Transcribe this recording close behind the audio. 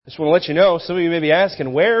Just want to let you know, some of you may be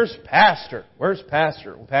asking, where's Pastor? Where's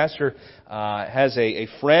Pastor? Well, Pastor has a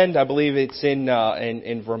friend, I believe it's in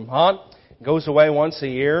Vermont, goes away once a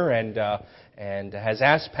year and has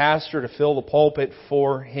asked Pastor to fill the pulpit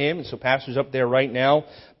for him. And so Pastor's up there right now,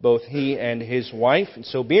 both he and his wife. And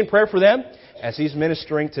so be in prayer for them as he's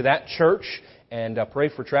ministering to that church. And pray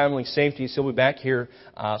for traveling safety. He'll be back here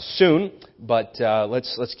soon. But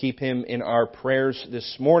let's keep him in our prayers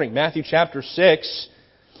this morning. Matthew chapter 6.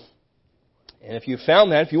 And if you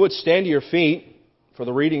found that, if you would stand to your feet for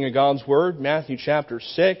the reading of God's Word. Matthew chapter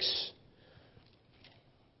 6.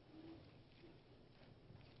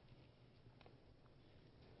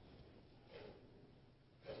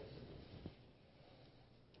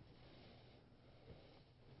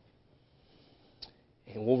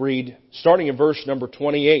 And we'll read, starting in verse number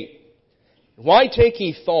 28. Why take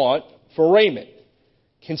ye thought for raiment?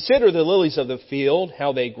 Consider the lilies of the field,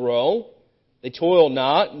 how they grow. They toil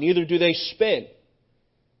not, neither do they spin.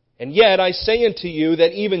 And yet I say unto you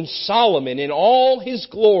that even Solomon in all his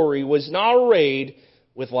glory was not arrayed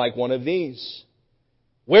with like one of these.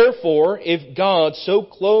 Wherefore, if God so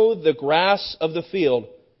clothe the grass of the field,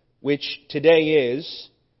 which today is,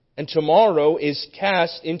 and tomorrow is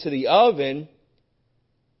cast into the oven,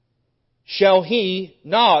 shall He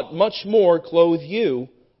not much more clothe you,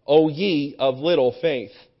 O ye of little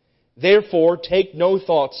faith? Therefore take no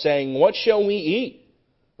thought, saying, what shall we eat?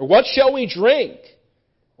 Or what shall we drink?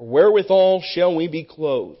 Or wherewithal shall we be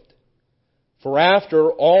clothed? For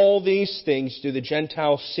after all these things do the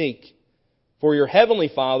Gentiles seek. For your heavenly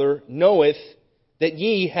Father knoweth that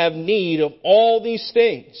ye have need of all these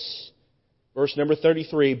things. Verse number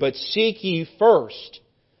 33, but seek ye first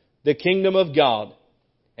the kingdom of God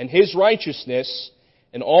and His righteousness,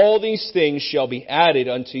 and all these things shall be added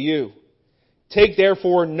unto you. Take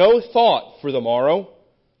therefore no thought for the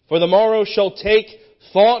morrow shall take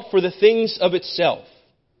thought for the things of itself.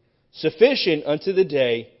 Sufficient unto the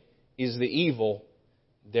day is the evil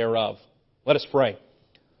thereof. Let us pray.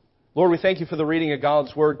 Lord, we thank you for the reading of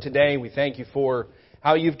God's Word today. We thank you for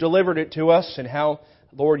how you've delivered it to us and how,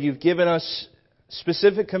 Lord, you've given us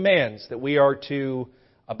specific commands that we are to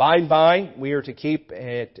abide by. We are to keep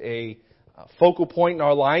at a focal point in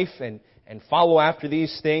our life and follow after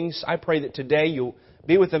these things. I pray that today you'll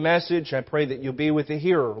be with the message. I pray that you'll be with the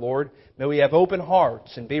hearer, Lord. May we have open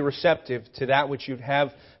hearts and be receptive to that which you'd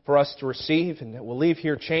have for us to receive, and that we'll leave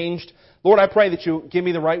here changed. Lord, I pray that you give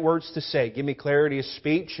me the right words to say. Give me clarity of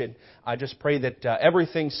speech, and I just pray that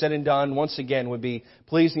everything said and done once again would be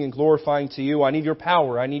pleasing and glorifying to you. I need your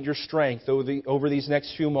power. I need your strength over these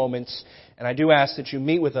next few moments. And I do ask that you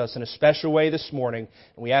meet with us in a special way this morning.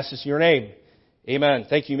 And we ask this in your name. Amen.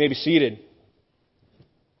 Thank you. You may be seated.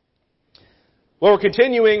 Well, we're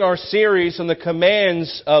continuing our series on the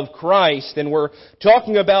commands of Christ, and we're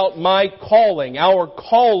talking about my calling, our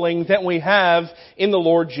calling that we have in the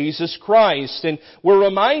Lord Jesus Christ. And we're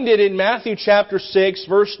reminded in Matthew chapter 6,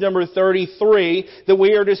 verse number 33, that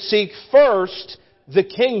we are to seek first the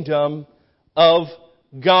kingdom of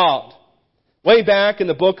God. Way back in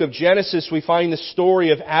the book of Genesis, we find the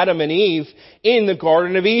story of Adam and Eve in the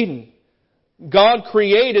Garden of Eden. God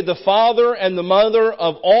created the father and the mother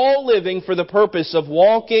of all living for the purpose of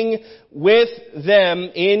walking with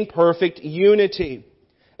them in perfect unity.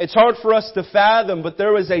 It's hard for us to fathom, but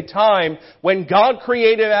there was a time when God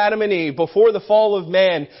created Adam and Eve before the fall of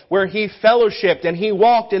man, where He fellowshiped and He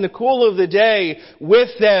walked in the cool of the day with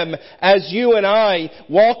them as you and I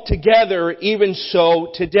walk together, even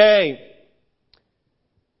so today.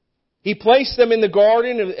 He placed them in the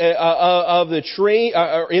garden of the tree,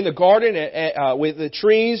 in the garden with the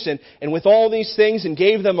trees and with all these things, and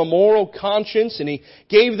gave them a moral conscience, and He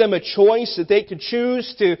gave them a choice that they could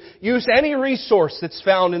choose to use any resource that's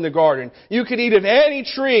found in the garden. You could eat of any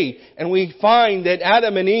tree, and we find that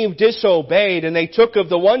Adam and Eve disobeyed, and they took of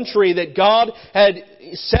the one tree that God had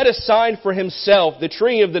set aside for Himself, the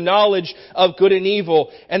tree of the knowledge of good and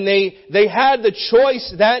evil. And they had the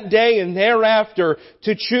choice that day and thereafter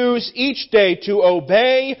to choose each day to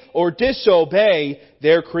obey or disobey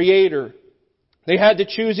their Creator. They had to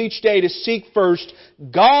choose each day to seek first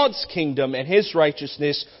God's kingdom and His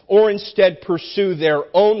righteousness, or instead pursue their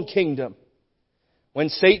own kingdom. When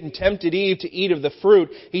Satan tempted Eve to eat of the fruit,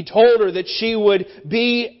 he told her that she would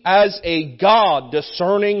be as a god,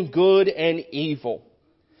 discerning good and evil.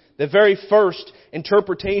 The very first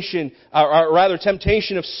temptation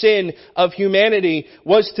of sin of humanity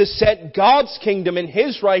was to set God's kingdom and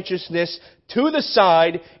His righteousness to the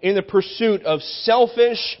side in the pursuit of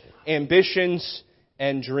selfish ambitions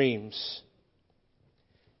and dreams.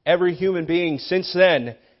 Every human being since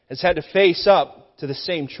then has had to face up to the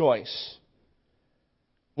same choice.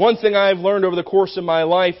 One thing I've learned over the course of my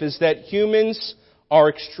life is that humans are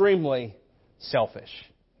extremely selfish.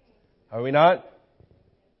 Are we not?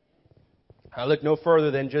 I look no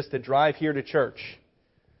further than just the drive here to church.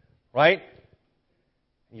 Right?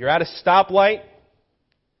 You're at a stoplight.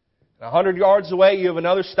 100 yards away, you have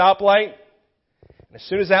another stoplight. And as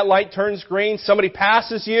soon as that light turns green, somebody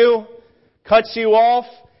passes you, cuts you off,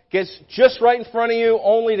 gets just right in front of you,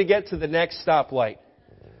 only to get to the next stoplight.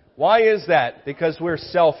 Why is that? Because we're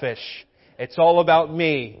selfish. It's all about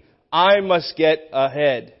me. I must get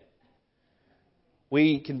ahead.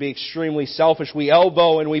 We can be extremely selfish. We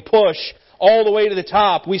elbow and we push all the way to the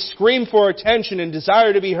top. We scream for attention and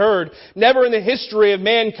desire to be heard. Never in the history of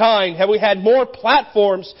mankind have we had more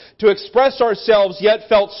platforms to express ourselves, yet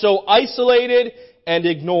felt so isolated and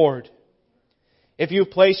ignored. If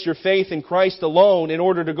you've placed your faith in Christ alone in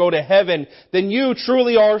order to go to heaven, then you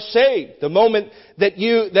truly are saved. The moment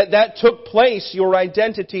that took place, your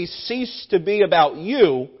identity ceased to be about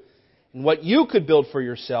you and what you could build for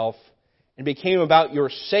yourself and became about your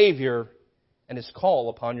Savior and His call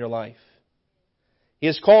upon your life. He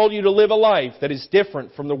has called you to live a life that is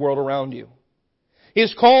different from the world around you. He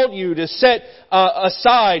has called you to set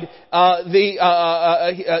aside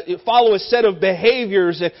follow a set of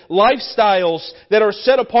behaviors, lifestyles that are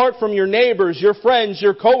set apart from your neighbors, your friends,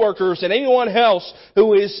 your coworkers, and anyone else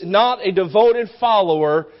who is not a devoted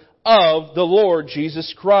follower of the Lord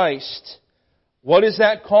Jesus Christ. What is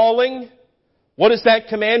that calling? What is that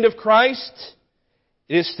command of Christ?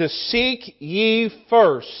 It is to seek ye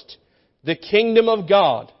first the kingdom of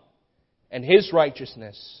God and His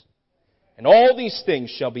righteousness, and all these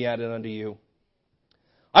things shall be added unto you.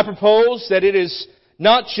 I propose that it is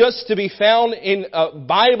not just to be found in a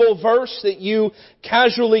Bible verse that you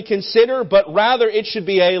casually consider, but rather it should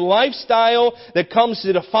be a lifestyle that comes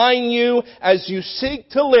to define you as you seek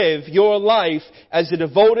to live your life as a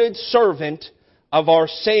devoted servant of our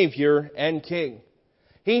Savior and King.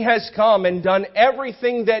 He has come and done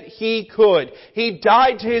everything that He could. He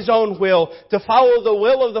died to His own will, to follow the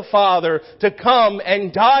will of the Father, to come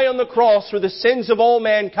and die on the cross for the sins of all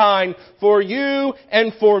mankind, for you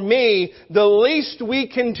and for me. The least we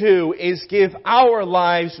can do is give our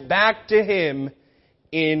lives back to Him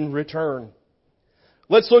in return.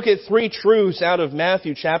 Let's look at 3 truths out of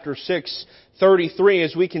Matthew chapter 6:33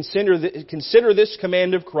 as we consider this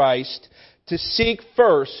command of Christ to seek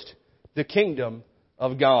first the kingdom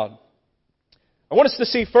of God. I want us to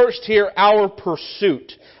see first here our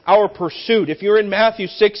pursuit. Our pursuit. If you're in Matthew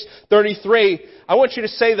 6:33, I want you to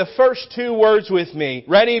say the first 2 words with me.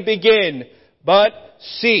 Ready, begin. But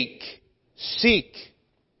seek. Seek.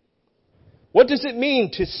 What does it mean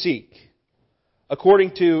to seek?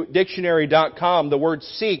 According to dictionary.com, the word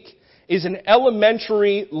seek is an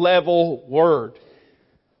elementary level word.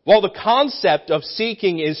 While the concept of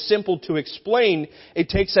seeking is simple to explain, it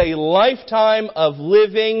takes a lifetime of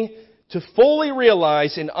living to fully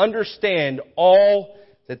realize and understand all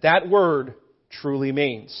that word truly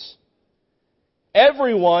means.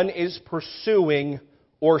 Everyone is pursuing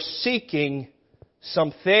or seeking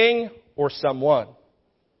something or someone.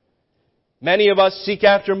 Many of us seek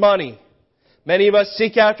after money. Many of us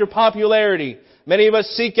seek after popularity. Many of us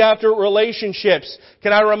seek after relationships.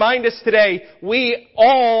 Can I remind us today, we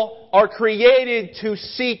all are created to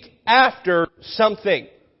seek after something.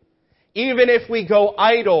 Even if we go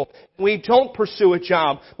idle, we don't pursue a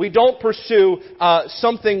job, we don't pursue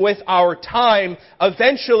something with our time,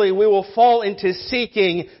 eventually we will fall into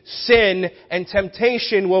seeking sin, and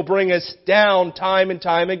temptation will bring us down time and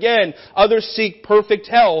time again. Others seek perfect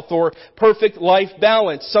health or perfect life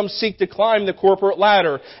balance. Some seek to climb the corporate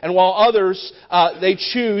ladder, and while others, they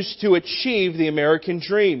choose to achieve the American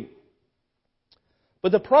dream.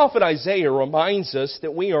 But the prophet Isaiah reminds us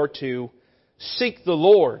that we are to seek the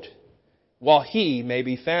Lord while He may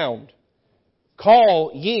be found.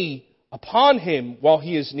 Call ye upon Him while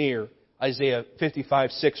He is near. Isaiah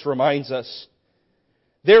 55:6 reminds us.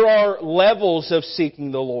 There are levels of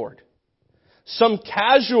seeking the Lord. Some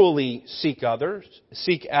casually seek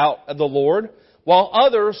out the Lord, while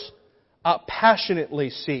others passionately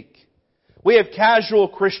seek. We have casual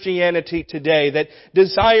Christianity today that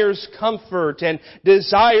desires comfort and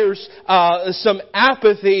desires some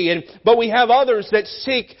apathy, but we have others that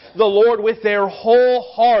seek the Lord with their whole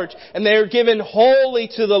heart, and they are given wholly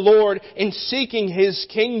to the Lord in seeking His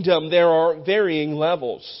kingdom. There are varying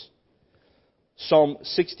levels. Psalm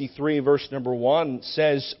 63 verse number 1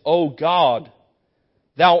 says, O God,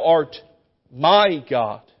 Thou art my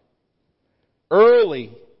God.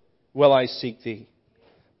 Early will I seek Thee.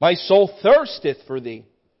 My soul thirsteth for Thee.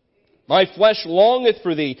 My flesh longeth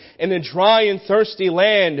for Thee in a dry and thirsty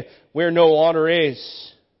land where no water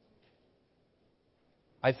is.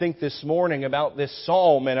 I think this morning about this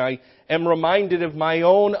psalm, and I am reminded of my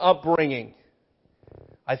own upbringing.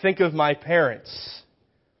 I think of my parents.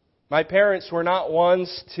 My parents were not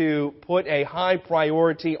ones to put a high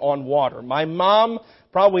priority on water. My mom,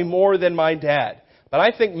 probably more than my dad. But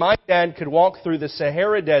I think my dad could walk through the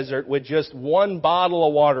Sahara Desert with just one bottle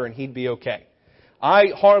of water and he'd be okay.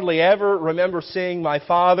 I hardly ever remember seeing my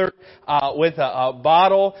father with a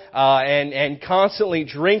bottle and constantly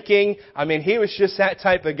drinking. I mean, he was just that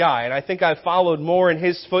type of guy, and I think I followed more in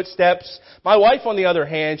his footsteps. My wife, on the other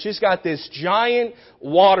hand, she's got this giant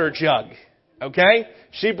water jug. Okay?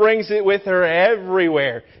 She brings it with her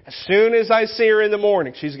everywhere. As soon as I see her in the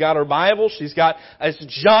morning, she's got her Bible, she's got this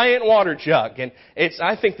giant water jug. And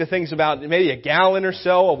I think the thing's about maybe a gallon or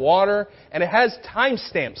so of water, and it has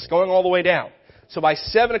timestamps going all the way down. So by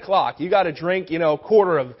 7 o'clock, you got to drink, a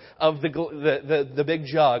quarter of the big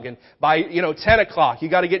jug. And by, 10 o'clock, you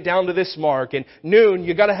got to get down to this mark. And noon,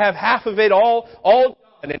 you got to have half of it all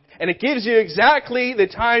done. And it gives you exactly the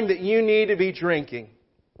time that you need to be drinking.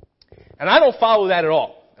 And I don't follow that at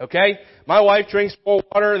all. Okay? My wife drinks more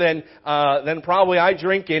water than probably I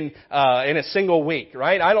drink in a single week,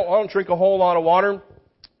 right? I don't drink a whole lot of water.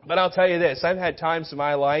 But I'll tell you this, I've had times in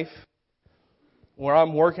my life where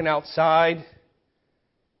I'm working outside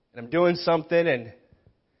and I'm doing something,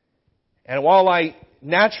 and while I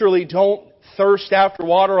naturally don't thirst after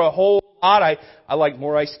water a whole lot, I like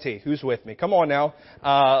more iced tea. Who's with me? Come on now.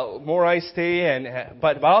 More iced tea,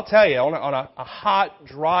 but I'll tell you, on a hot,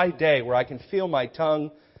 dry day where I can feel my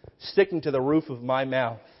tongue sticking to the roof of my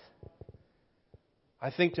mouth,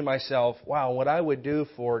 I think to myself, wow, what I would do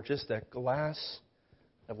for just a glass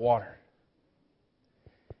of water.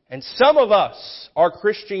 And some of us, our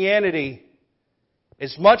Christianity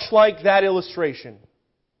is much like that illustration.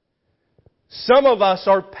 Some of us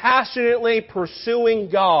are passionately pursuing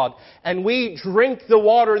God, and we drink the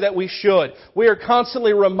water that we should. We are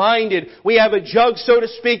constantly reminded. We have a jug, so to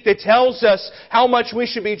speak, that tells us how much we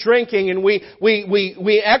should be drinking, and we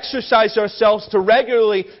exercise ourselves to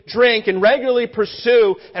regularly drink and regularly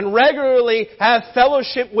pursue and regularly have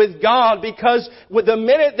fellowship with God, because with the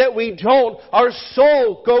minute that we don't, our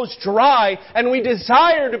soul goes dry and we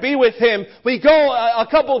desire to be with Him. We go a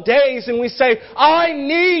couple days and we say, I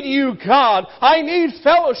need you, God. I need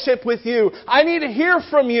fellowship with you. I need to hear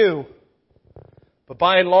from you. But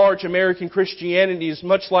by and large, American Christianity is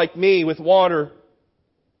much like me with water.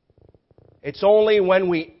 It's only when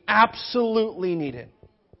we absolutely need it.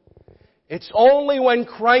 It's only when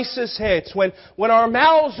crisis hits, when our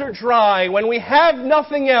mouths are dry, when we have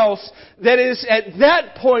nothing else, that is at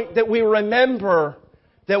that point that we remember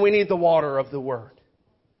that we need the water of the Word.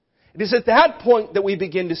 It is at that point that we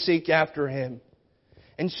begin to seek after Him.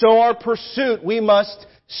 And so our pursuit, we must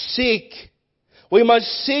seek. We must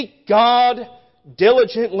seek God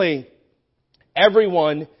diligently.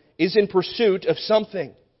 Everyone is in pursuit of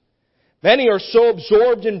something. Many are so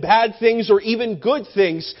absorbed in bad things or even good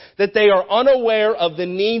things that they are unaware of the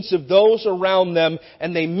needs of those around them,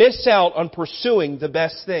 and they miss out on pursuing the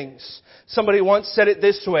best things. Somebody once said it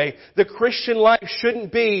this way: the Christian life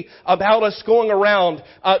shouldn't be about us going around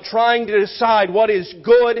trying to decide what is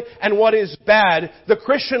good and what is bad. The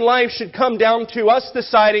Christian life should come down to us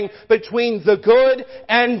deciding between the good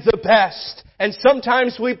and the best. And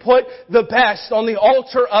sometimes we put the best on the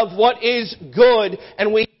altar of what is good,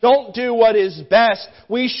 and we don't do what is best.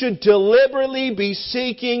 We should deliberately be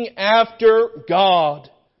seeking after God.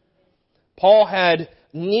 Paul had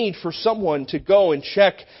need for someone to go and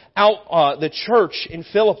check out the church in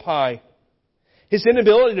Philippi. His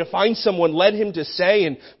inability to find someone led him to say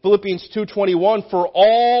in Philippians 2:21, "For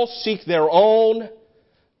all seek their own,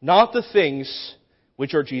 not the things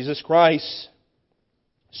which are Jesus Christ."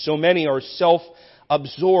 So many are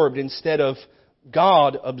self-absorbed instead of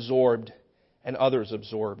God-absorbed and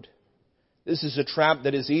others-absorbed. This is a trap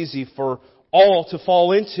that is easy for all to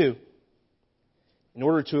fall into. In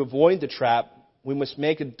order to avoid the trap, we must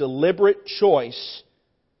make a deliberate choice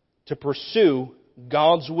to pursue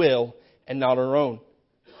God's will and not our own.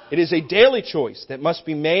 It is a daily choice that must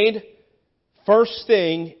be made first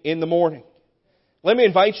thing in the morning. Let me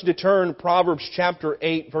invite you to turn to Proverbs chapter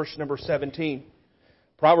 8, verse number 17.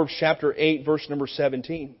 Proverbs chapter 8, verse number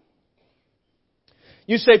 17.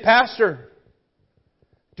 You say, Pastor,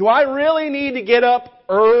 do I really need to get up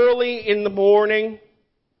early in the morning?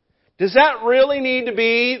 Does that really need to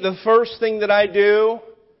be the first thing that I do?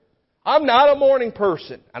 I'm not a morning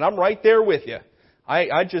person, and I'm right there with you.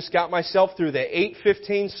 I just got myself through the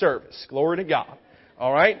 8:15 service. Glory to God.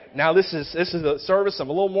 All right? Now this is a service. I'm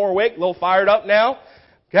a little more awake, a little fired up now.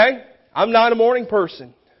 Okay? I'm not a morning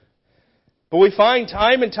person. But we find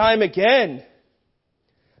time and time again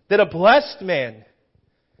that a blessed man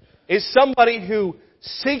is somebody who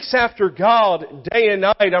seeks after God day and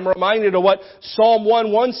night. I'm reminded of what Psalm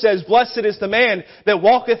 1:1 says, "Blessed is the man that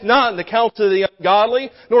walketh not in the counsel of the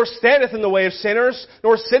ungodly, nor standeth in the way of sinners,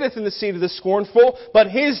 nor sitteth in the seat of the scornful, but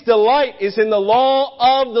his delight is in the law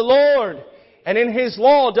of the Lord. And in his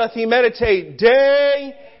law doth he meditate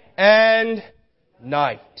day and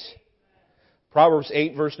night." Proverbs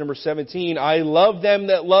 8 verse number 17, "I love them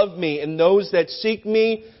that love me, and those that seek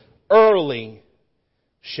me early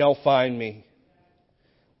shall find me."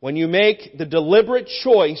 When you make the deliberate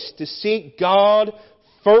choice to seek God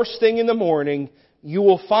first thing in the morning, you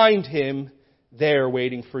will find Him there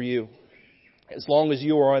waiting for you. As long as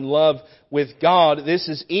you are in love with God, this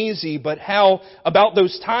is easy, but how about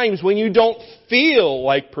those times when you don't feel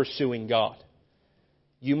like pursuing God?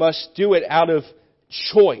 You must do it out of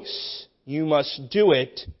choice. You must do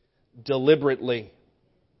it deliberately.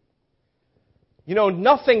 You know,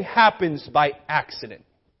 nothing happens by accident.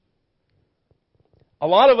 A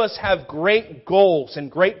lot of us have great goals and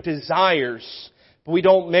great desires, but we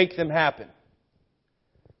don't make them happen.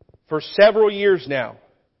 For several years now,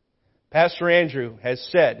 Pastor Andrew has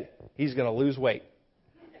said he's going to lose weight.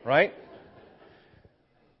 Right?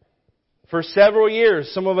 For several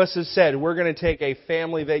years, some of us have said we're going to take a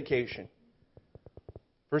family vacation.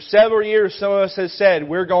 For several years, some of us have said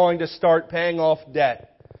we're going to start paying off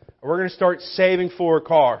debt. Or we're going to start saving for a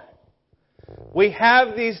car. We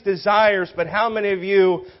have these desires, but how many of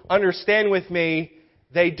you understand with me,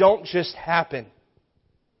 they don't just happen?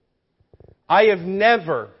 I have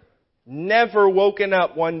never woken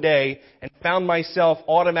up one day and found myself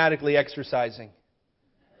automatically exercising.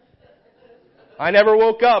 I never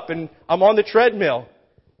woke up and I'm on the treadmill.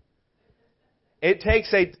 It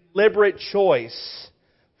takes a deliberate choice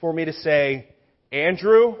for me to say,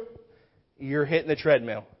 Andrew, you're hitting the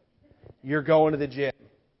treadmill. You're going to the gym.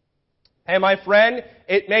 Hey, my friend,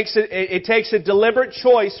 it takes a deliberate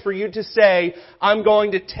choice for you to say, I'm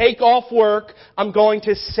going to take off work, I'm going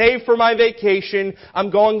to save for my vacation,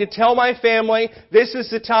 I'm going to tell my family, this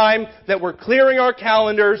is the time that we're clearing our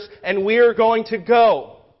calendars and we are going to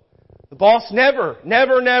go. The boss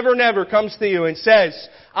never comes to you and says,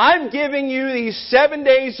 I'm giving you these 7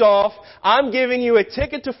 days off, I'm giving you a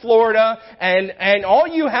ticket to Florida, and all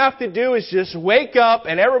you have to do is just wake up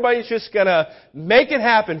and everybody's just gonna make it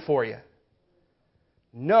happen for you.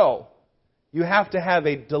 No. You have to have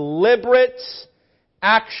a deliberate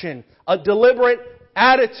action, a deliberate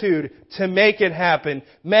attitude to make it happen.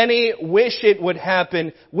 Many wish it would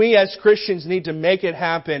happen. We as Christians need to make it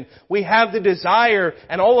happen. We have the desire,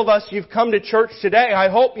 and all of us, you've come to church today, I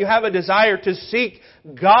hope you have a desire to seek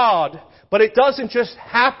God. But it doesn't just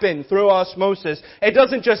happen through osmosis. It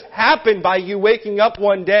doesn't just happen by you waking up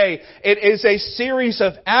one day. It is a series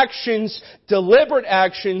of actions, deliberate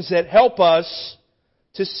actions that help us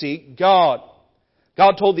to seek God.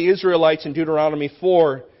 God told the Israelites in Deuteronomy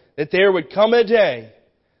 4 that there would come a day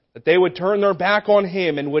that they would turn their back on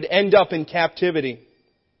Him and would end up in captivity.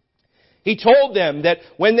 He told them that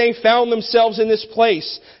when they found themselves in this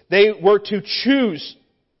place, they were to choose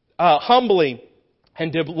humbly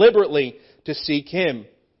and deliberately to seek Him.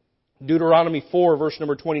 Deuteronomy 4 verse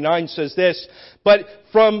number 29 says this, But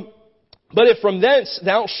if from thence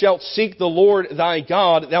thou shalt seek the Lord thy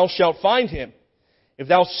God, thou shalt find Him, if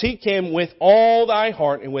thou seek Him with all thy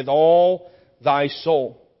heart and with all thy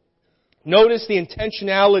soul. Notice the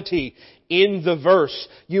intentionality in the verse.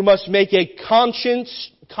 You must make a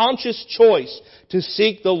conscious choice to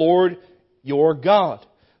seek the Lord your God.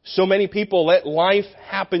 So many people let life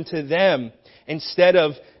happen to them instead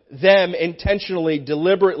of them intentionally,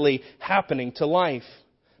 deliberately happening to life.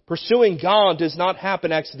 Pursuing God does not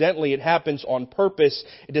happen accidentally. It happens on purpose.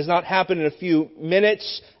 It does not happen in a few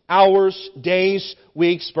minutes, hours, days,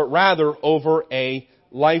 weeks, but rather over a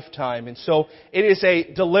lifetime. And so it is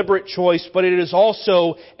a deliberate choice, but it is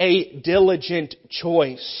also a diligent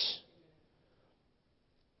choice.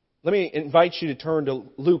 Let me invite you to turn to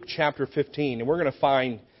Luke chapter 15, and we're going to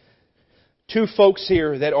find two folks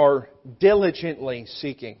here that are diligently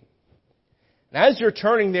seeking. Now, as you're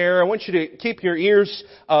turning there, I want you to keep your ears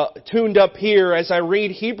tuned up here as I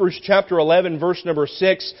read Hebrews chapter 11, verse number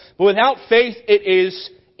 6. But without faith it is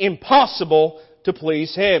impossible to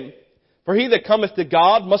please Him. For he that cometh to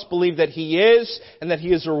God must believe that He is, and that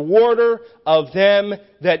He is a rewarder of them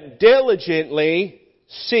that diligently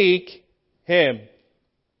seek Him.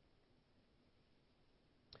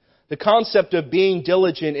 The concept of being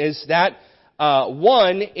diligent is that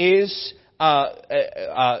one is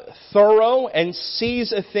thorough and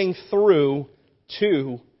sees a thing through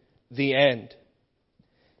to the end.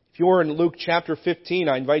 If you're in Luke chapter 15,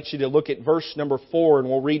 I invite you to look at verse number 4, and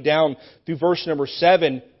we'll read down through verse number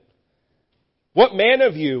 7. What man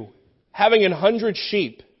of you, having 100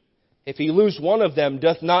 sheep, if he lose one of them,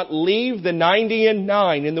 doth not leave the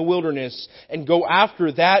 99 in the wilderness, and go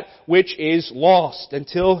after that which is lost,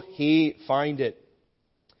 until he find it?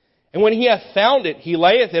 And when he hath found it, he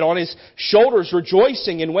layeth it on his shoulders,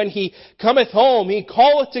 rejoicing. And when he cometh home, he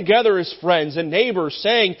calleth together his friends and neighbors,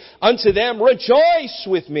 saying unto them, Rejoice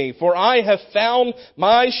with me, for I have found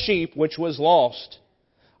my sheep which was lost.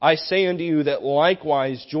 I say unto you that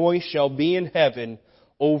likewise joy shall be in heaven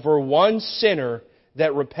over one sinner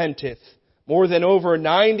that repenteth, more than over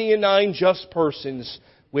 99 just persons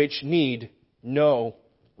which need no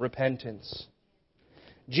repentance.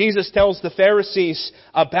 Jesus tells the Pharisees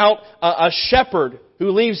about a shepherd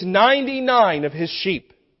who leaves 99 of his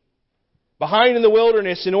sheep behind in the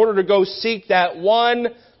wilderness in order to go seek that one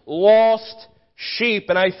lost sheep.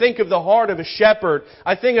 And I think of the heart of a shepherd.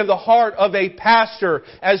 I think of the heart of a pastor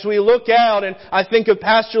as we look out, and I think of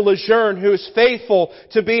Pastor Lejeune, who is faithful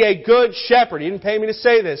to be a good shepherd. He didn't pay me to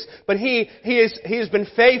say this, but he has been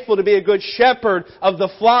faithful to be a good shepherd of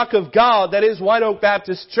the flock of God that is White Oak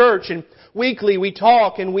Baptist Church. And weekly we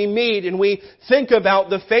talk and we meet and we think about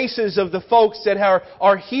the faces of the folks that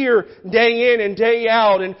are here day in and day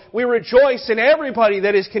out. And we rejoice in everybody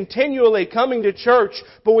that is continually coming to church.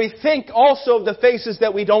 But we think also of the faces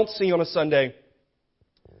that we don't see on a Sunday.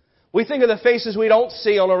 We think of the faces we don't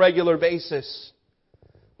see on a regular basis.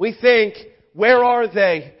 We think, where are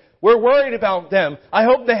they? We're worried about them. I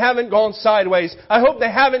hope they haven't gone sideways. I hope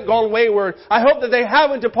they haven't gone wayward. I hope that they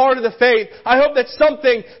haven't departed the faith. I hope that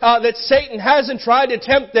something that Satan hasn't tried to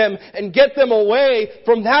tempt them and get them away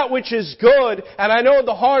from that which is good. And I know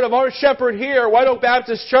the heart of our shepherd here, White Oak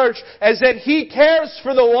Baptist Church, is that he cares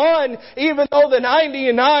for the one, even though the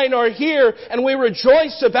 99 are here. And we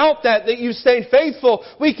rejoice about that you stayed faithful.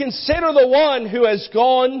 We consider the one who has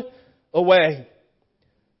gone away.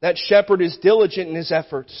 That shepherd is diligent in his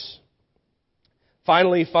efforts.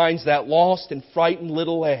 Finally, he finds that lost and frightened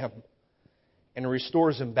little lamb and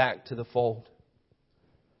restores him back to the fold.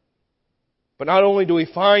 But not only do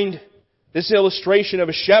we find this illustration of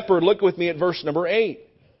a shepherd, look with me at verse number 8.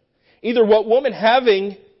 Either what woman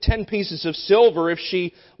having 10 pieces of silver, if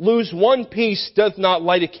she lose one piece, doth not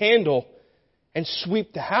light a candle and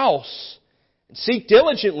sweep the house and seek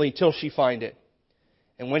diligently till she find it?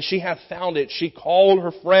 And when she hath found it, she called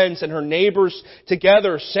her friends and her neighbors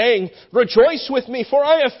together, saying, Rejoice with me, for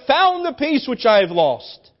I have found the piece which I have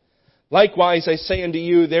lost. Likewise, I say unto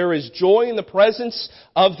you, there is joy in the presence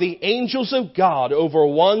of the angels of God over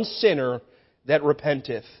one sinner that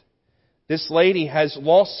repenteth. This lady has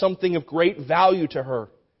lost something of great value to her.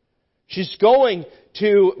 She's going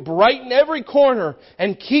to brighten every corner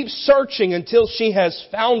and keep searching until she has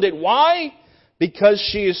found it. Why? Because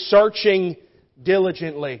she is searching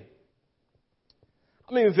diligently.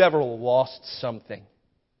 How many of you have ever lost something?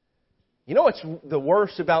 You know what's the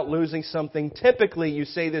worst about losing something? Typically you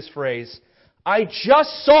say this phrase, I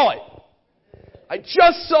just saw it. I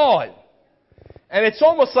just saw it. And it's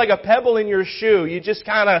almost like a pebble in your shoe. You just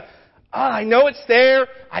kind of, I know it's there.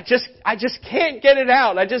 I just can't get it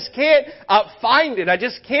out. I just can't find it. I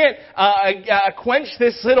just can't quench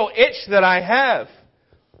this little itch that I have.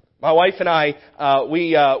 My wife and I,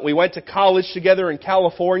 we went to college together in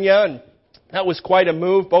California, and that was quite a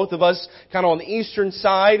move. Both of us kind of on the eastern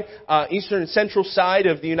and central side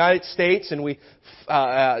of the United States, and we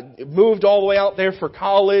moved all the way out there for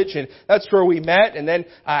college, and that's where we met. And then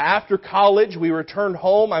after college, we returned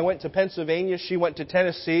home. I went to Pennsylvania. She went to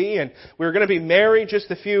Tennessee, and we were going to be married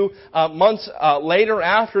just a few months later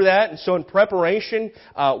after that. And so in preparation,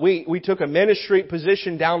 we took a ministry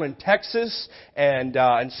position down in Texas,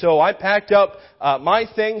 and so I packed up my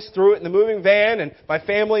things, threw it in the moving van, and my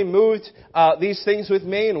family moved these things with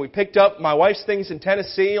me, and we picked up my wife's things in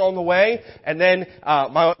Tennessee on the way. And then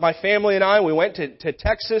my family and I, we went to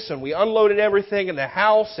Texas, and we unloaded everything in the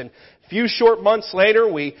house. And a few short months later,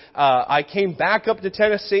 I came back up to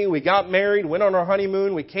Tennessee. We got married, went on our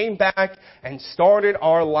honeymoon. We came back and started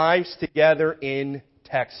our lives together in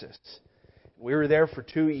Texas. We were there for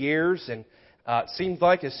 2 years, and it seemed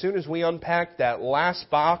like as soon as we unpacked that last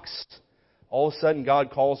box, all of a sudden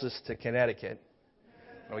God calls us to Connecticut.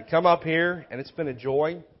 And we come up here, and it's been a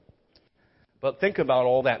joy. But think about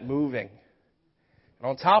all that moving. And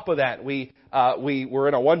on top of that, we were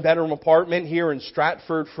in a one-bedroom apartment here in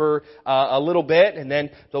Stratford for a little bit, and then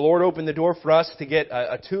the Lord opened the door for us to get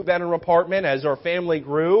a two-bedroom apartment as our family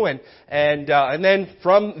grew, and then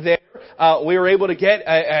from there we were able to get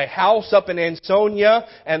a house up in Ansonia,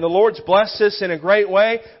 and the Lord's blessed us in a great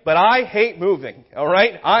way. But I hate moving. All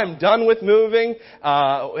right, I'm done with moving.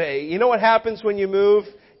 You know what happens when you move?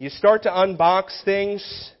 You start to unbox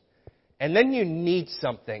things, and then you need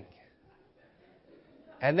something.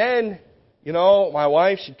 And then, you know, my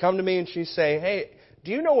wife, she'd come to me and she'd say, "Hey,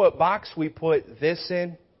 do you know what box we put this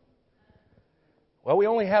in?" "Well, we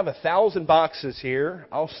only have 1,000 boxes here.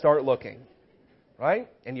 I'll start looking." Right?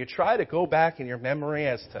 And you try to go back in your memory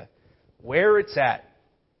as to where it's at.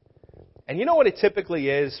 And you know what it typically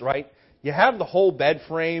is, right? You have the whole bed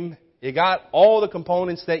frame. You got all the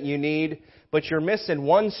components that you need, but you're missing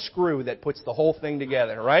one screw that puts the whole thing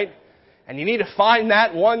together, right? And you need to find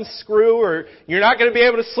that one screw, or you're not going to be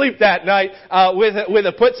able to sleep that night with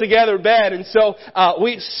a put-together bed. And so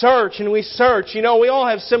we search and we search. You know, we all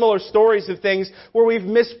have similar stories of things where we've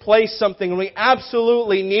misplaced something and we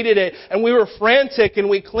absolutely needed it, and we were frantic and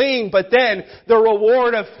we cleaned. But then the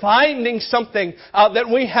reward of finding something that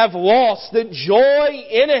we have lost, the joy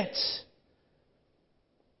in it.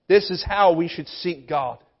 This is how we should seek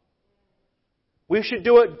God. We should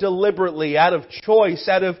do it deliberately, out of choice,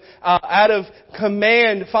 out of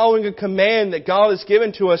command, following a command that God has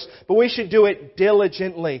given to us. But we should do it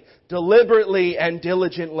diligently, deliberately and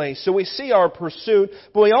diligently. So we see our pursuit,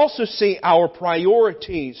 but we also see our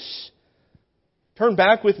priorities. Turn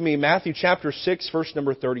back with me, Matthew chapter 6, verse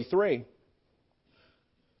number 33.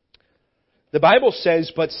 The Bible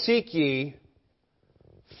says, "But seek ye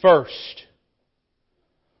first."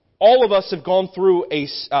 All of us have gone through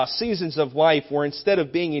seasons of life where instead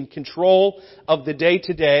of being in control of the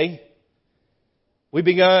day-to-day, we're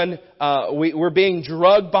being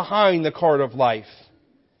drugged behind the cart of life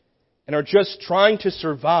and are just trying to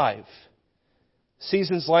survive.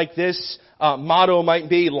 Seasons like this, motto might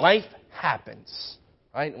be, life happens.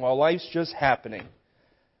 Right? Well, life's just happening.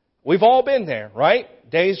 We've all been there, right?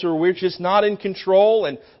 Days where we're just not in control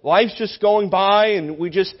and life's just going by and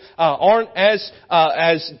we just aren't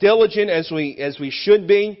as diligent as we should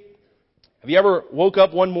be. Have you ever woke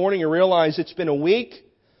up one morning and realized it's been a week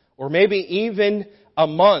or maybe even a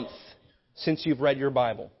month since you've read your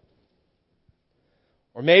Bible?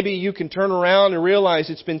 Or maybe you can turn around and realize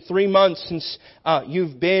it's been 3 months since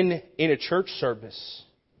you've been in a church service.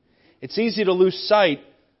 It's easy to lose sight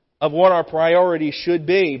of what our priority should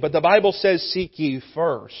be. But the Bible says, "Seek ye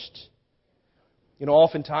first." You know,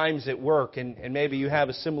 oftentimes at work, and maybe you have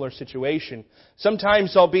a similar situation,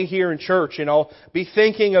 sometimes I'll be here in church and I'll be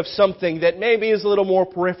thinking of something that maybe is a little more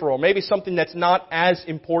peripheral, maybe something that's not as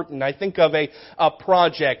important. I think of a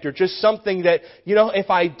project or just something that, you know,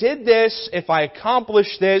 if I did this, if I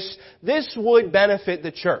accomplished this, this would benefit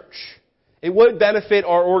the church. It would benefit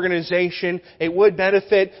our organization. It would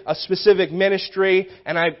benefit a specific ministry.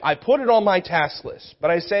 And I put it on my task list. But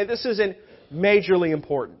I say this isn't majorly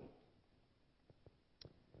important.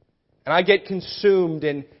 And I get consumed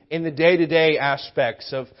in the day-to-day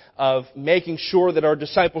aspects of making sure that our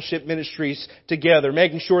discipleship ministries together,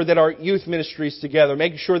 making sure that our youth ministries together,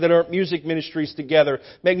 making sure that our music ministries together,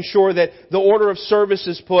 making sure that the order of service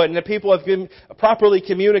is put and that people have been properly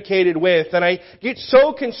communicated with. And I get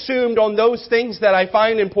so consumed on those things that I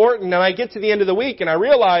find important, and I get to the end of the week and I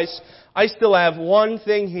realize I still have one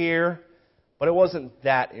thing here, but it wasn't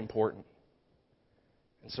that important.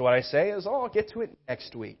 And so what I say is, I'll get to it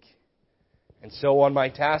next week. And so on my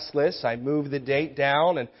task list, I move the date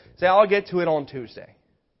down and say, I'll get to it on Tuesday.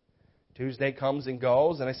 Tuesday comes and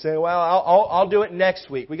goes, and I say, well, I'll do it next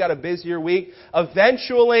week. We got a busier week.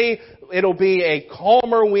 Eventually, it'll be a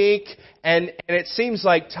calmer week, and it seems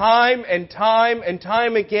like time and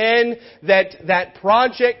time again that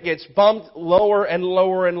project gets bumped lower and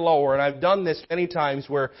lower and lower. And I've done this many times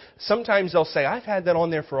where sometimes they'll say, I've had that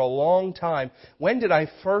on there for a long time. When did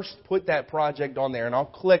I first put that project on there? And I'll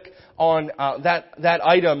click on that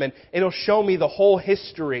item, and it'll show me the whole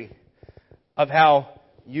history of how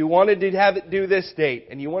you wanted to have it due this date,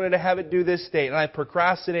 and you wanted to have it due this date. And I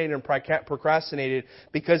procrastinated and procrastinated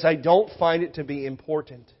because I don't find it to be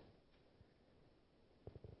important.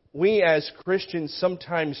 We as Christians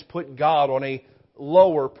sometimes put God on a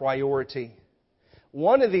lower priority.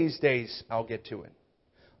 One of these days, I'll get to it.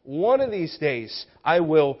 One of these days, I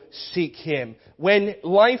will seek Him. When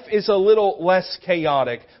life is a little less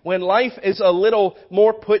chaotic, when life is a little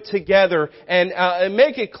more put together, and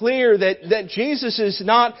make it clear that Jesus is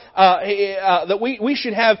not, that we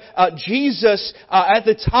should have Jesus at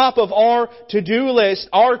the top of our to-do list,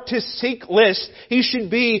 our to-seek list. He should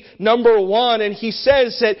be number one. And He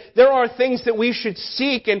says that there are things that we should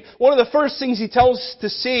seek. And one of the first things He tells us to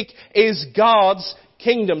seek is God's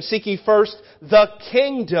kingdom. Seek ye first the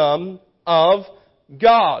kingdom of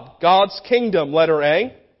God. God's kingdom, letter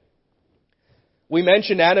A. We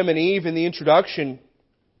mentioned Adam and Eve in the introduction.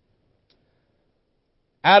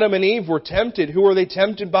 Adam and Eve were tempted. Who were they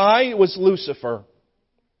tempted by? It was Lucifer.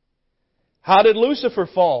 How did Lucifer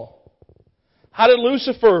fall? How did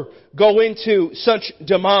Lucifer go into such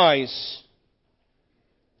demise?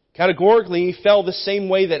 Categorically, he fell the same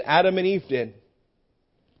way that Adam and Eve did.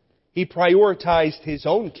 He prioritized his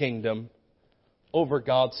own kingdom over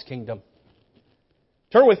God's kingdom.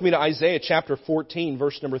 Turn with me to Isaiah chapter 14,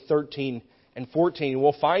 verse number 13 and 14.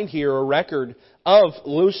 We'll find here a record of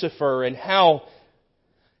Lucifer and how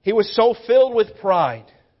he was so filled with pride.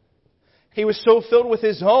 He was so filled with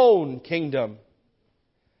his own kingdom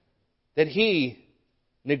that he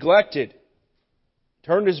neglected,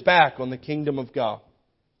 turned his back on the kingdom of God.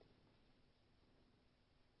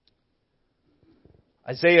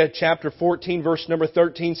 Isaiah chapter 14 verse number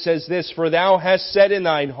 13 says this, "For thou hast said in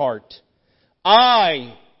thine heart,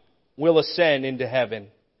 I will ascend into heaven.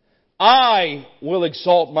 I will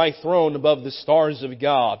exalt my throne above the stars of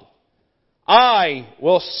God. I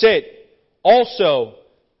will sit also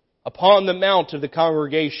upon the mount of the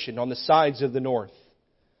congregation on the sides of the north.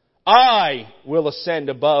 I will ascend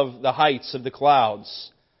above the heights of the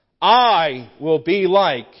clouds. I will be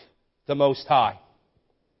like the Most High."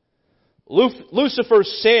 Lucifer's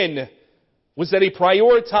sin was that he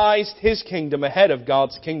prioritized his kingdom ahead of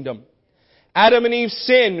God's kingdom. Adam and Eve's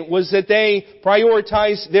sin was that they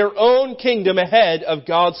prioritized their own kingdom ahead of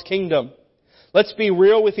God's kingdom. Let's be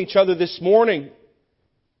real with each other this morning.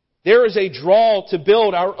 There is a draw to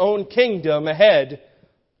build our own kingdom ahead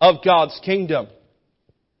of God's kingdom.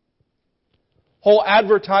 Whole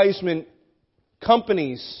advertisement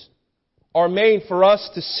companies are made for us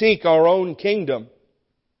to seek our own kingdom.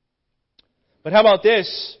 But how about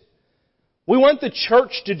this? We want the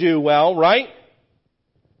church to do well, right?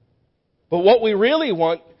 But what we really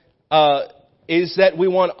want is that we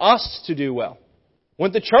want us to do well.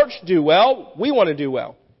 Want the church to do well, we want to do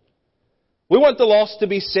well. We want the lost to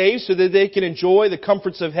be saved so that they can enjoy the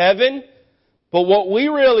comforts of heaven. But what we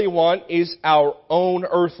really want is our own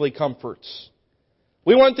earthly comforts.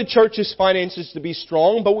 We want the church's finances to be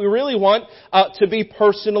strong, but we really want to be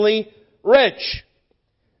personally rich.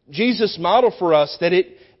 Jesus modeled for us that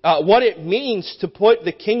what it means to put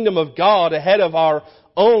the kingdom of God ahead of our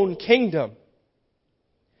own kingdom.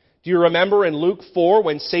 Do you remember in Luke 4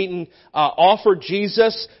 when Satan offered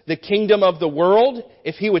Jesus the kingdom of the world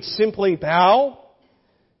if he would simply bow?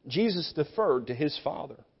 Jesus deferred to his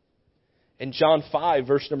Father. In John 5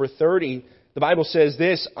 verse number 30, the Bible says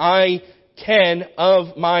this, "I can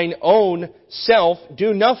of mine own self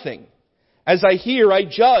do nothing. As I hear, I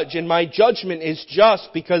judge, and my judgment is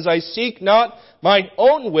just, because I seek not mine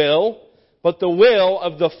own will, but the will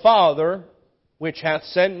of the Father which hath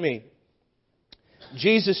sent me."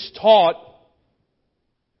 Jesus taught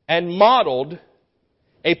and modeled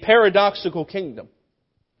a paradoxical kingdom.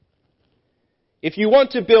 If you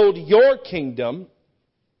want to build your kingdom,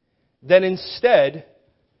 then instead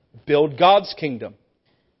build God's kingdom.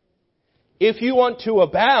 If you want to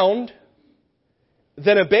abound,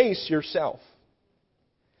 then abase yourself.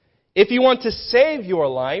 If you want to save your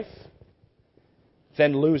life,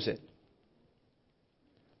 then lose it.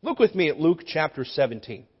 Look with me at Luke chapter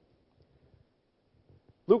 17.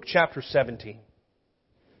 Luke chapter 17.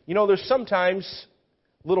 You know, there's sometimes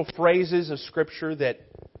little phrases of Scripture that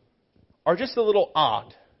are just a little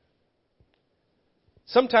odd.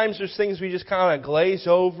 Sometimes there's things we just kind of glaze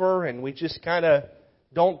over and we just kind of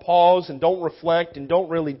don't pause and don't reflect and don't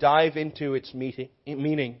really dive into its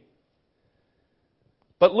meaning.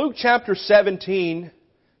 But Luke chapter 17,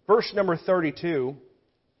 verse number 32,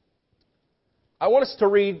 I want us to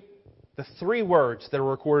read the three words that are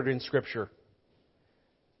recorded in Scripture.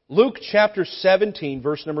 Luke chapter 17,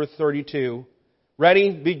 verse number 32.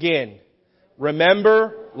 Ready? Begin.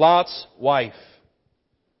 Remember Lot's wife.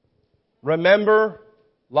 Remember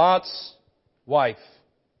Lot's wife.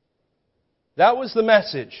 That was the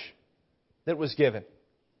message that was given.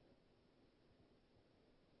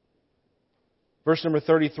 Verse number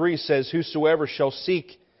 33 says, "Whosoever shall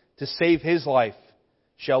seek to save his life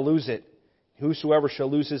shall lose it. Whosoever shall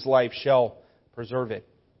lose his life shall preserve it."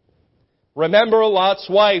 Remember Lot's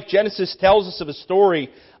wife. Genesis tells us of a story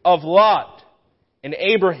of Lot and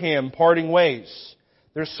Abraham parting ways.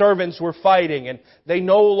 Their servants were fighting, and they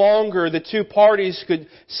no longer, the two parties could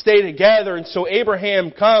stay together. And so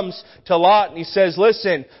Abraham comes to Lot and he says,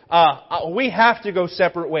 listen, we have to go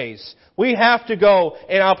separate ways. We have to go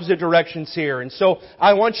in opposite directions here. And so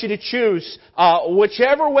I want you to choose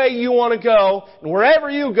whichever way you want to go, and wherever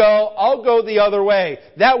you go, I'll go the other way.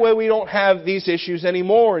 That way we don't have these issues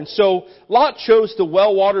anymore. And so Lot chose the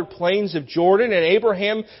well-watered plains of Jordan, and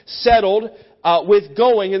Abraham settled with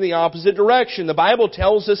going in the opposite direction. The Bible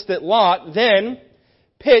tells us that Lot then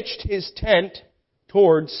pitched his tent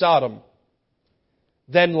towards Sodom.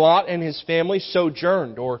 Then Lot and his family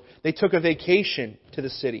sojourned, or they took a vacation to the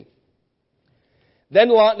city. Then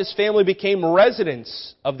Lot and his family became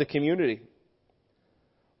residents of the community.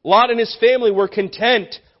 Lot and his family were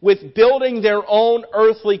content with building their own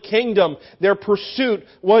earthly kingdom. Their pursuit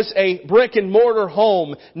was a brick and mortar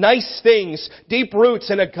home, nice things, deep roots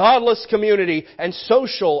in a godless community, and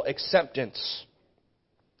social acceptance.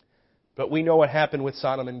 But we know what happened with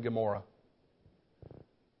Sodom and Gomorrah.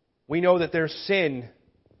 We know that their sin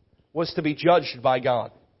was to be judged by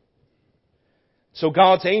God. So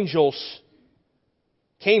God's angels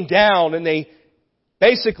came down and they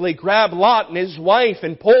basically grabbed Lot and his wife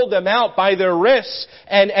and pulled them out by their wrists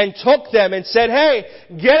and took them and said, hey,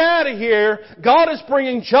 get out of here. God is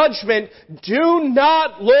bringing judgment. Do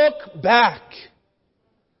not look back.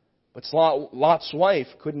 But Lot's wife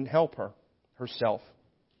couldn't help herself.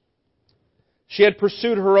 She had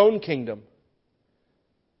pursued her own kingdom.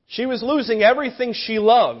 She was losing everything she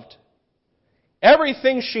loved.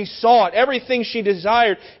 Everything she sought, everything she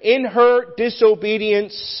desired. In her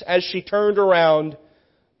disobedience, as she turned around,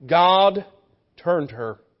 God turned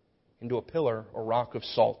her into a pillar or rock of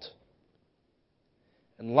salt.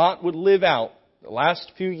 And Lot would live out the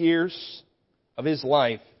last few years of his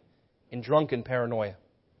life in drunken paranoia.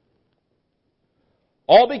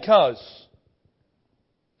 All because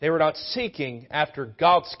they were not seeking after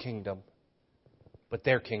God's kingdom, but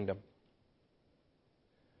their kingdom.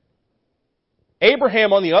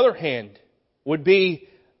 Abraham, on the other hand, would be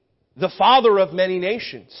the father of many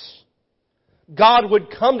nations. God would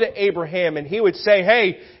come to Abraham and He would say,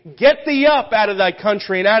 hey, get thee up out of thy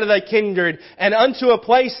country and out of thy kindred and unto a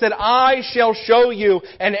place that I shall show you.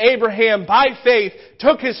 And Abraham, by faith,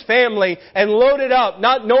 took his family and loaded up,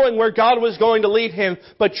 not knowing where God was going to lead him,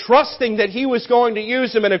 but trusting that He was going to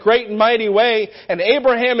use him in a great and mighty way. And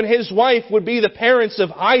Abraham and his wife would be the parents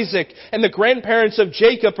of Isaac and the grandparents of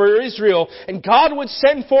Jacob or Israel. And God would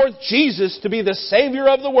send forth Jesus to be the Savior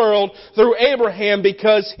of the world through Abraham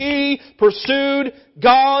because he pursued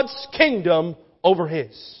God's kingdom over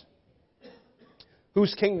his.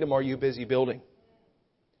 Whose kingdom are you busy building?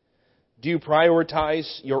 Do you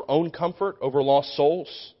prioritize your own comfort over lost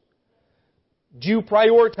souls? Do you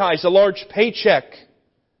prioritize a large paycheck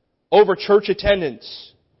over church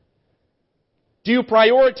attendance? Do you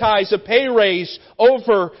prioritize a pay raise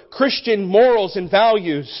over Christian morals and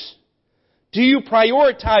values? Do you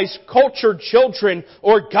prioritize cultured children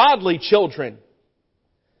or godly children?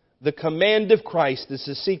 The command of Christ is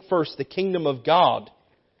to seek first the kingdom of God.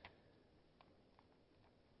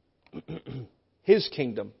 His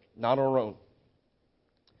kingdom, not our own.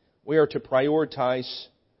 We are to prioritize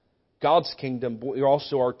God's kingdom, but we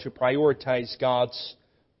also are to prioritize God's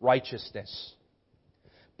righteousness.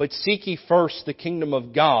 But seek ye first the kingdom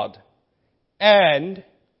of God and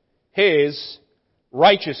His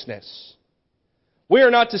righteousness. We are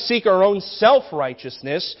not to seek our own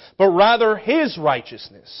self-righteousness, but rather His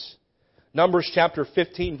righteousness. Numbers chapter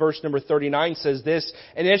 15 verse number 39 says this,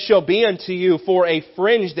 and it shall be unto you for a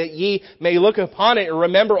fringe that ye may look upon it and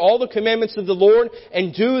remember all the commandments of the Lord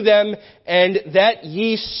and do them, and that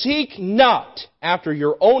ye seek not after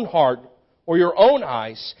your own heart or your own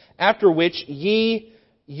eyes, after which ye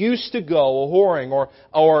used to go whoring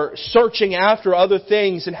or searching after other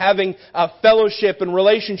things and having fellowship and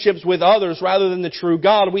relationships with others rather than the true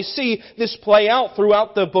God. We see this play out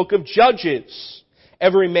throughout the book of Judges.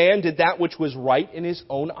 Every man did that which was right in his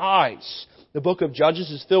own eyes. The book of Judges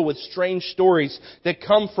is filled with strange stories that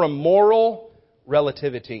come from moral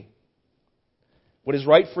relativity. What is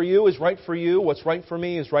right for you is right for you. What's right for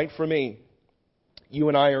me is right for me. You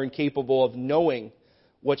and I are incapable of knowing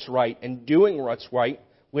what's right and doing what's right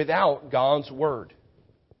without God's Word.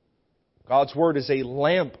 God's Word is a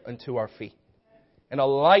lamp unto our feet and a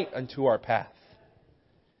light unto our path.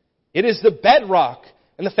 It is the bedrock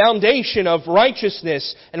and the foundation of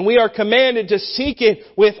righteousness, and we are commanded to seek it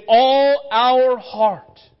with all our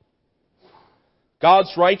heart.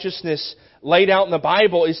 God's righteousness laid out in the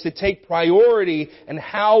Bible is to take priority in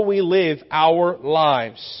how we live our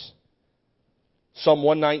lives. Psalm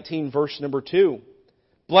 119 verse number 2.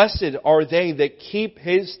 Blessed are they that keep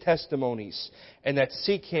His testimonies and that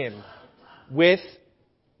seek Him with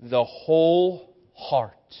the whole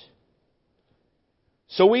heart.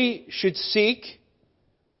 So we should seek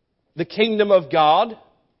the kingdom of God.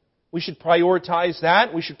 We should prioritize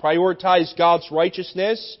that. We should prioritize God's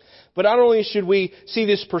righteousness. But not only should we see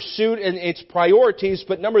this pursuit and its priorities,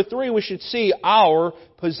 but number 3, we should see our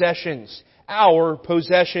possessions. Our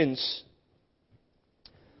possessions.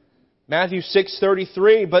 Matthew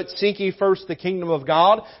 6:33, but seek ye first the kingdom of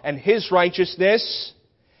God and His righteousness,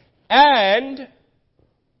 and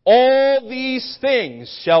all these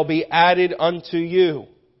things shall be added unto you.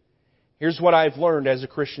 Here's what I've learned as a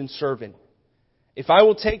Christian servant. If I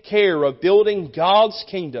will take care of building God's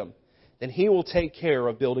kingdom, then He will take care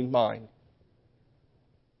of building mine.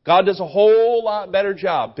 God does a whole lot better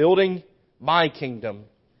job building my kingdom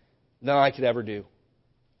than I could ever do.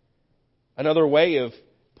 Another way of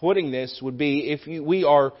putting this would be, if we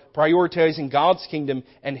are prioritizing God's kingdom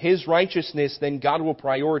and His righteousness, then God will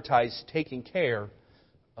prioritize taking care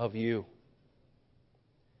of you.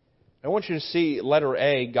 I want you to see letter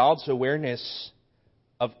A, God's awareness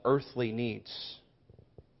of earthly needs.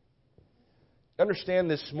 Understand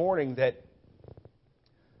this morning that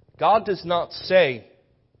God does not say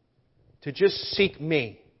to just seek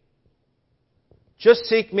me. Just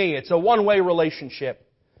seek me. It's a one-way relationship.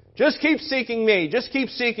 Just keep seeking me. Just keep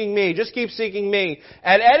seeking me. Just keep seeking me.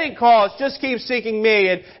 At any cost, just keep seeking me.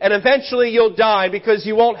 And eventually you'll die because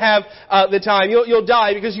you won't have the time. You'll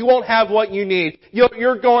die because you won't have what you need.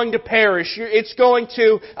 You're going to perish. It's going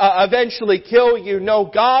to eventually kill you.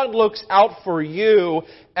 No, God looks out for you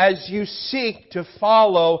as you seek to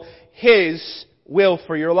follow His will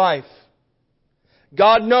for your life.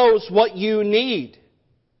 God knows what you need.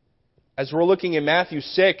 As we're looking in Matthew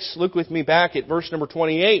 6, look with me back at verse number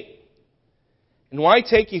 28. And why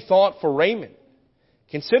take ye thought for raiment?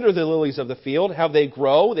 Consider the lilies of the field, how they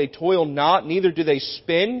grow. They toil not, neither do they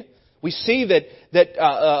spin. We see that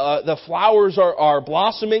the flowers are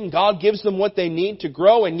blossoming. God gives them what they need to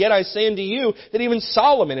grow. And yet I say unto you that even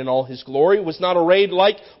Solomon in all his glory was not arrayed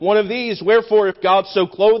like one of these. Wherefore, if God so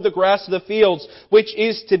clothed the grass of the fields, which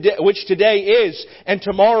today is, and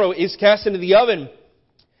tomorrow is cast into the oven,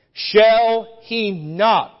 shall He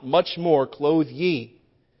not much more clothe ye,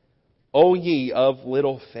 O ye of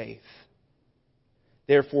little faith?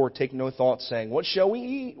 Therefore take no thought, saying, what shall we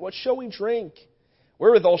eat? What shall we drink?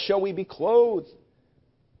 Wherewithal shall we be clothed?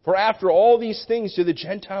 For after all these things do the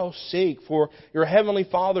Gentiles seek. For your heavenly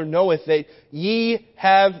Father knoweth that ye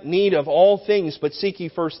have need of all things, but seek ye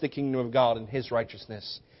first the kingdom of God and His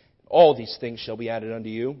righteousness. All these things shall be added unto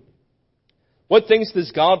you. What things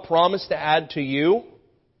does God promise to add to you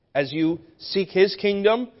as you seek His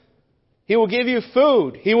kingdom? He will give you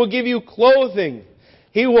food. He will give you clothing.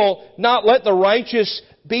 He will not let the righteous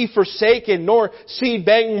be forsaken, nor seed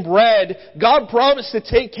begging bread. God promised to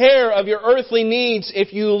take care of your earthly needs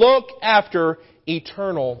if you look after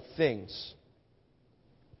eternal things.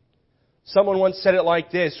 Someone once said it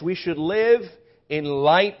like this: we should live in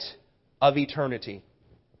light of eternity.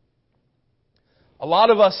 A lot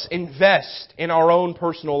of us invest in our own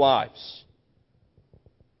personal lives.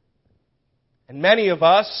 And many of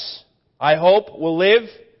us, I hope, will live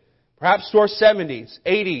perhaps to our 70s,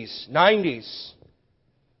 80s, 90s.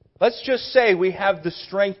 Let's just say we have the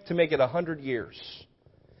strength to make it 100 years.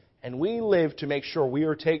 And we live to make sure we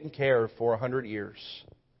are taken care of for 100 years.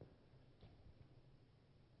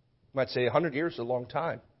 You might say 100 years is a long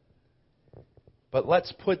time. But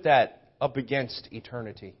let's put that up against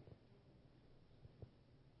eternity.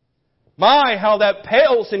 My, how that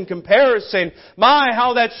pales in comparison. My,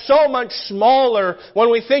 how that's so much smaller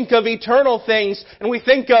when we think of eternal things and we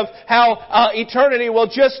think of how eternity will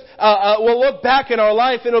just, we'll look back in our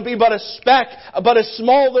life and it'll be but a speck, but a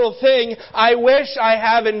small little thing. I wish I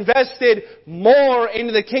have invested more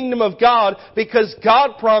into the kingdom of God, because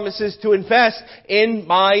God promises to invest in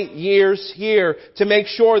my years here to make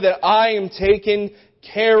sure that I am taken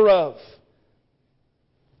care of.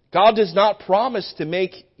 God does not promise to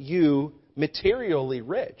make you materially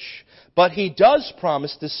rich, but He does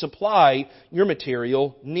promise to supply your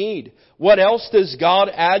material need. What else does God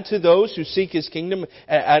add to those who seek His kingdom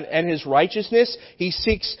and His righteousness? He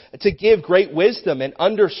seeks to give great wisdom and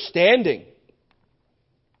understanding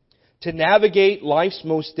to navigate life's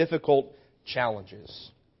most difficult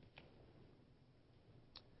challenges.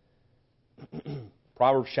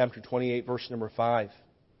 Proverbs chapter 28, verse number 5.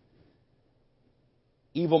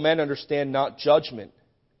 Evil men understand not judgment,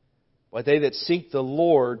 but they that seek the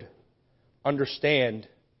Lord understand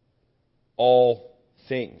all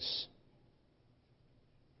things.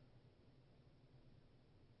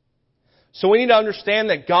 So we need to understand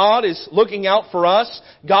that God is looking out for us.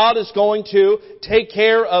 God is going to take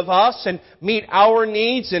care of us and meet our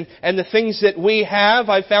needs and the things that we have.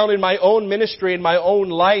 I found in my own ministry, in my own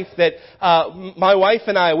life, that my wife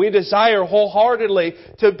and I, we desire wholeheartedly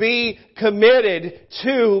to be committed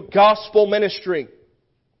to gospel ministry.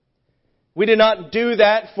 We did not do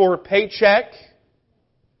that for a paycheck.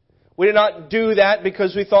 We did not do that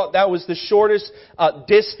because we thought that was the shortest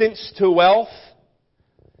distance to wealth.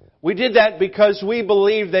 We did that because we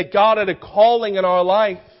believed that God had a calling in our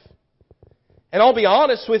life. And I'll be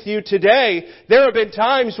honest with you today, there have been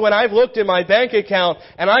times when I've looked at my bank account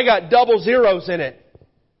and I got double zeros in it.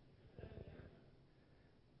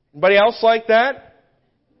 Anybody else like that?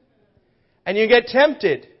 And you get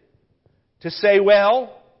tempted to say,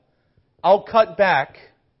 well, I'll cut back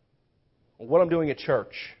on what I'm doing at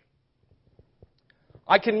church.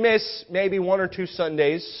 I can miss maybe 1 or 2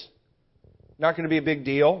 Sundays. Not going to be a big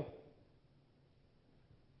deal.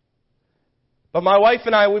 But my wife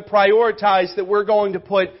and I, we prioritize that we're going to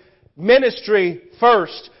put ministry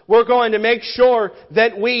first. We're going to make sure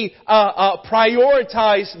that we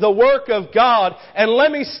prioritize the work of God. And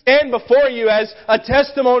let me stand before you as a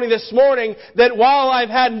testimony this morning that while I've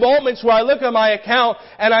had moments where I look at my account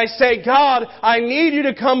and I say, God, I need you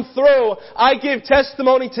to come through, I give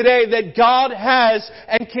testimony today that God has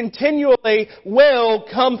and continually will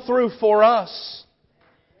come through for us.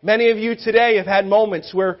 Many of you today have had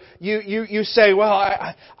moments where you say,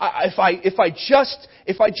 well, if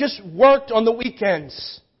I just worked on the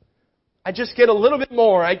weekends, I just get a little bit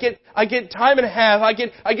more. I get time and a half. I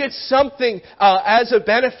get something as a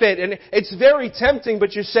benefit, and it's very tempting.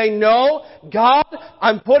 But you say, "No, God,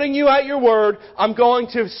 I'm putting you at your word. I'm going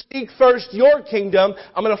to seek first your kingdom.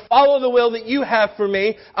 I'm going to follow the will that you have for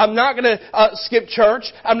me. I'm not going to skip church.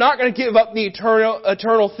 I'm not going to give up the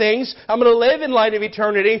eternal things. I'm going to live in light of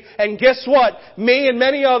eternity." And guess what? Me and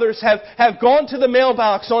many others have gone to the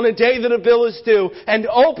mailbox on a day that a bill is due and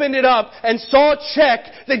opened it up and saw a check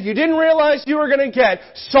that you didn't realize you were going to get,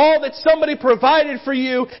 saw that somebody provided for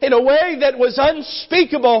you in a way that was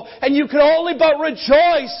unspeakable, and you could only but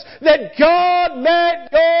rejoice that God met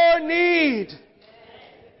your need.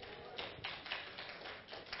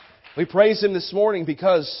 We praise Him this morning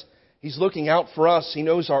because He's looking out for us. He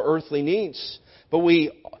knows our earthly needs. But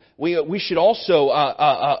we should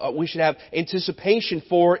also we should have anticipation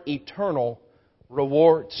for eternal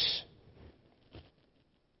rewards.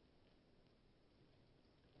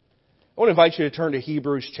 I want to invite you to turn to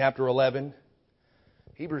Hebrews chapter 11.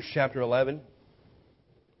 Hebrews chapter 11.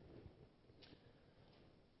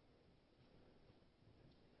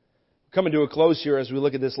 Coming to a close here as we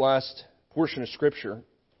look at this last portion of Scripture.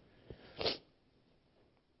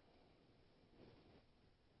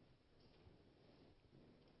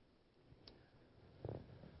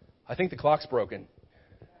 I think the clock's broken.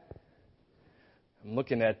 I'm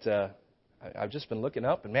looking at... I've just been looking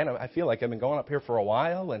up, and man, I feel like I've been going up here for a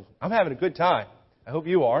while, and I'm having a good time. I hope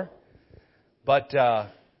you are. But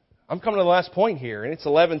I'm coming to the last point here, and it's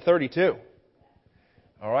 11:32.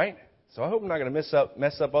 All right? So I hope I'm not going to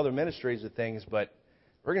mess up other ministries with things, but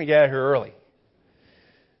we're going to get out of here early.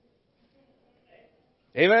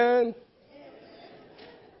 Amen?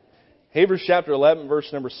 Hebrews chapter 11, verse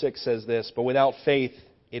number 6 says this, "But without faith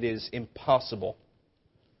it is impossible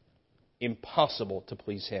to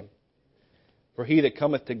please Him. For he that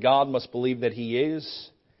cometh to God must believe that He is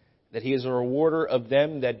a rewarder of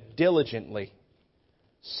them that diligently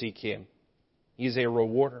seek Him." He is a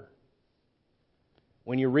rewarder.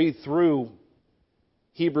 When you read through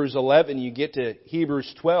Hebrews 11, you get to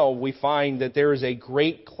Hebrews 12, we find that there is a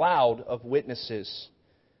great cloud of witnesses.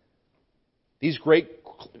 This great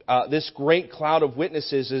cloud of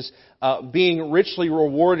witnesses is being richly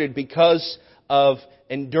rewarded because of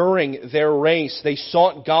enduring their race. They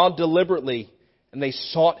sought God deliberately, and they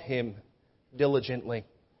sought Him diligently.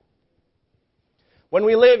 When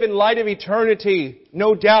we live in light of eternity,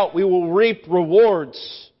 no doubt we will reap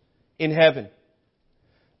rewards in heaven.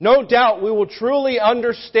 No doubt we will truly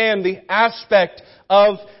understand the aspect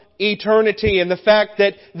of eternity and the fact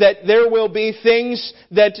that there will be things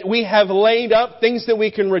that we have laid up, things that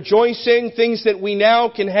we can rejoice in, things that we now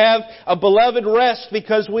can have a beloved rest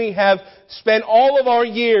because we have spent all of our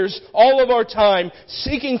years, all of our time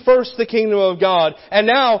seeking first the kingdom of God. And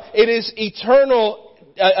now it is eternal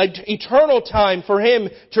time for Him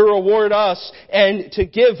to reward us and to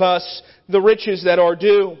give us the riches that are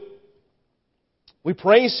due. We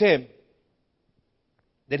praise Him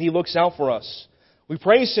that He looks out for us. We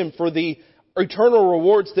praise Him for the eternal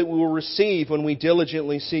rewards that we will receive when we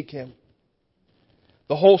diligently seek Him.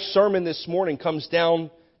 The whole sermon this morning comes down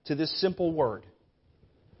to this simple word: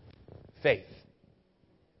 faith.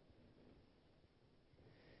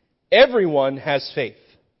 Everyone has faith.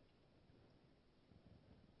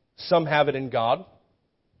 Some have it in God.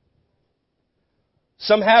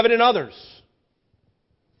 Some have it in others.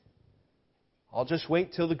 I'll just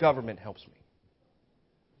wait till the government helps me.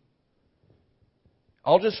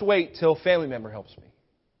 I'll just wait till a family member helps me.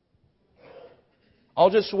 I'll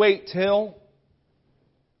just wait till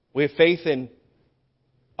we have faith in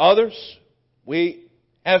others. We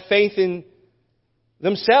have faith in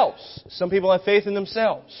themselves. Some people have faith in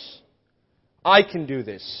themselves. I can do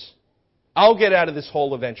this. I'll get out of this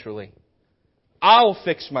hole eventually. I'll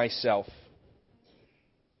fix myself.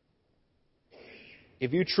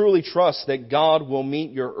 If you truly trust that God will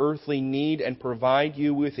meet your earthly need and provide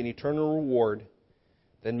you with an eternal reward,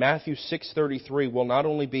 then Matthew 6:33 will not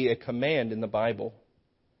only be a command in the Bible,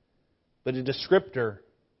 but a descriptor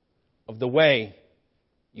of the way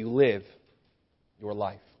you live your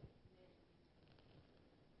life.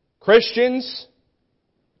 Christians,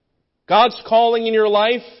 God's calling in your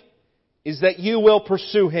life is that you will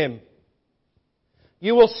pursue Him.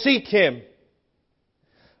 You will seek Him.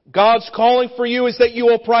 God's calling for you is that you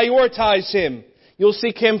will prioritize Him. You'll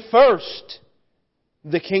seek Him first,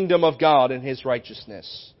 the kingdom of God and His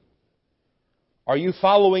righteousness. Are you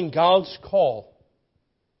following God's call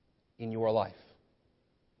in your life?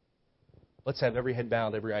 Let's have every head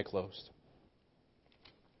bowed, every eye closed.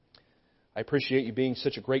 I appreciate you being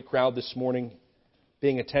such a great crowd this morning,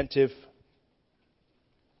 being attentive.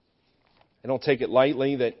 I don't take it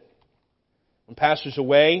lightly that when Pastor's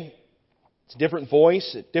away, it's a different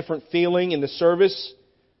voice, a different feeling in the service.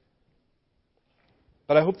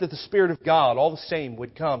 But I hope that the Spirit of God, all the same,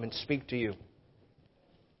 would come and speak to you.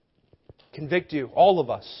 Convict you, all of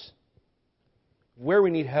us, where we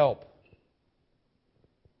need help.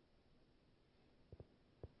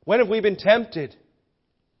 When have we been tempted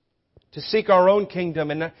to seek our own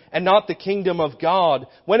kingdom and not the kingdom of God?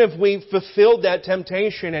 When have we fulfilled that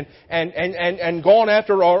temptation and gone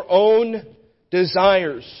after our own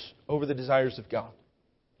desires over the desires of God?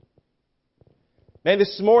 May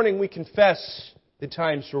this morning we confess the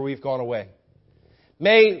times where we've gone away.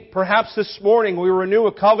 May perhaps this morning we renew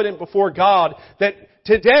a covenant before God that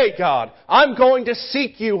today, God, I'm going to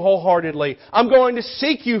seek You wholeheartedly. I'm going to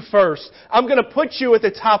seek You first. I'm going to put You at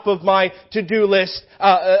the top of my to-do list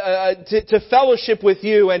to fellowship with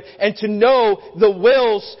You and to know the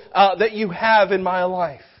wills that You have in my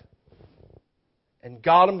life. And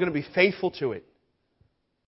God, I'm going to be faithful to it.